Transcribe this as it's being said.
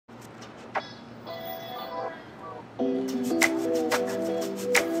Hi,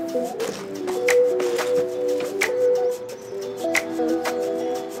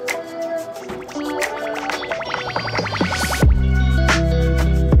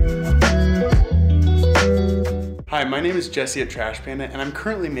 my name is Jesse at Trash Panda, and I'm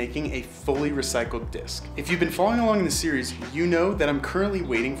currently making a fully recycled disc. If you've been following along in the series, you know that I'm currently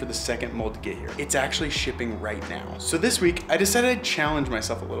waiting for the second mold to get here. It's actually shipping right now. So this week, I decided I'd challenge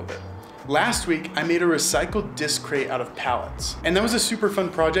myself a little bit. Last week, I made a recycled disc crate out of pallets, and that was a super fun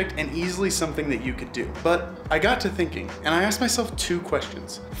project and easily something that you could do. But I got to thinking, and I asked myself two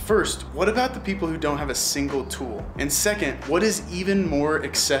questions. First, what about the people who don't have a single tool? And second, what is even more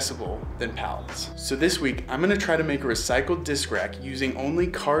accessible than pallets? So this week, I'm gonna try to make a recycled disc rack using only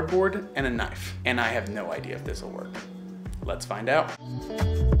cardboard and a knife. And I have no idea if this will work. Let's find out.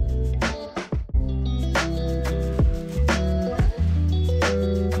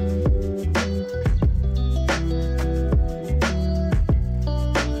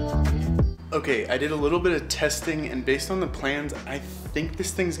 Okay, I did a little bit of testing, and based on the plans, I think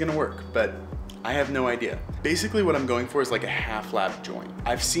this thing's gonna work, but I have no idea. Basically what I'm going for is like a half lap joint.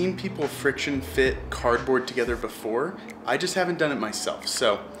 I've seen people friction fit cardboard together before. I just haven't done it myself,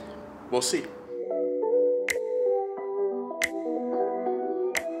 so we'll see.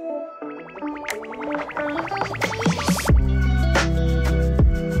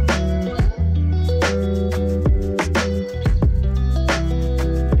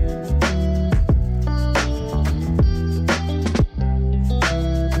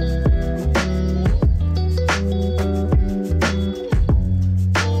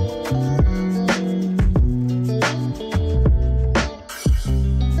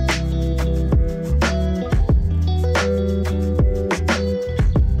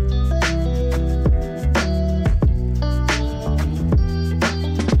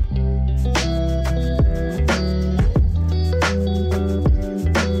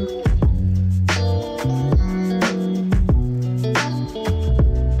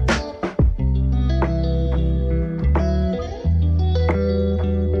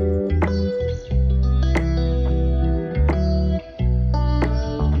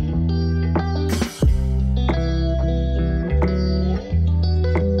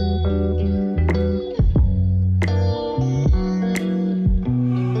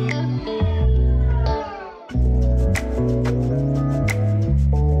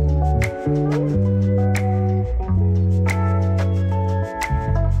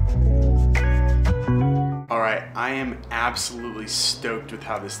 I am absolutely stoked with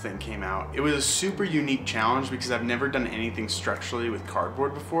how this thing came out. It was a super unique challenge because I've never done anything structurally with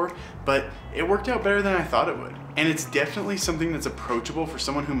cardboard before, but it worked out better than I thought it would. And it's definitely something that's approachable for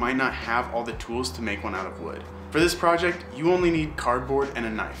someone who might not have all the tools to make one out of wood. For this project, you only need cardboard and a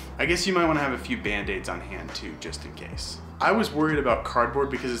knife. I guess you might want to have a few band-aids on hand too, just in case. I was worried about cardboard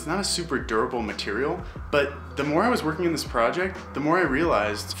because it's not a super durable material, but the more I was working on this project, the more I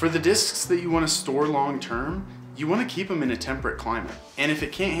realized for the discs that you want to store long-term, you want to keep them in a temperate climate. And if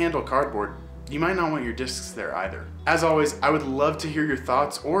it can't handle cardboard, you might not want your discs there either. As always, I would love to hear your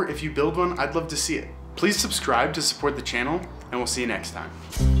thoughts, or if you build one, I'd love to see it. Please subscribe to support the channel, and we'll see you next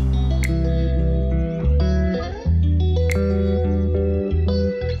time.